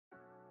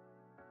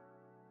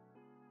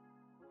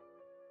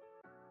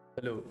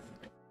Hello,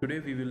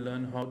 today we will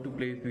learn how to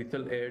place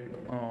Whistle ad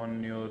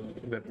on your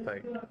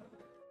website.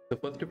 So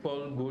first of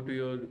all, go to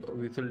your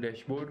Whistle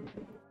dashboard,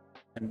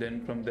 and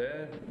then from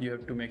there you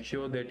have to make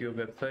sure that your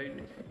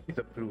website is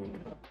approved.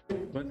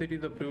 Once it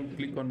is approved,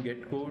 click on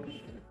Get Code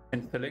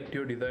and select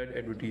your desired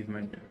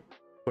advertisement.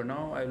 For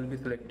now, I will be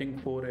selecting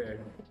 4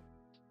 ads.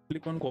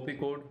 Click on Copy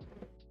Code,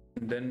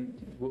 and then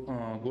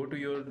go to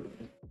your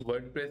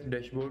WordPress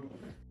dashboard,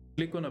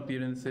 click on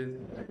Appearances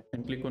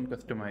and click on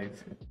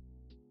Customize.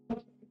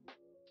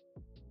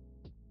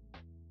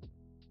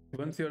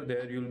 Once you're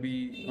there, you'll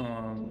be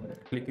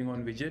clicking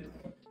on widgets.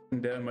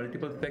 There are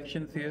multiple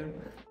sections here.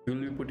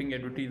 You'll be putting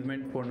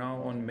advertisement for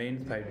now on main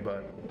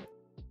sidebar.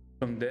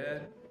 From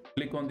there,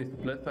 click on this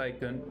plus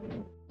icon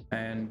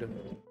and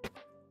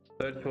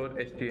search for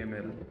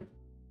HTML,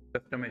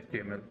 custom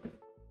HTML.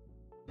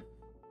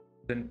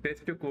 Then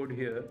paste your code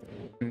here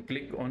and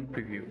click on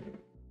preview.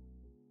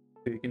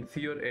 So you can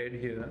see your ad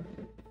here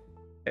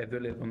as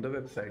well as on the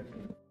website.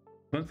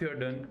 Once you are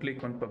done,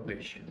 click on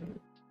publish.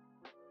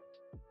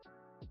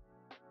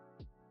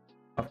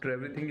 After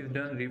everything is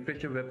done,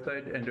 refresh your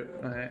website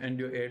and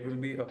your ad will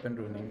be up and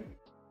running.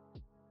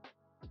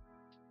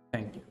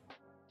 Thank you.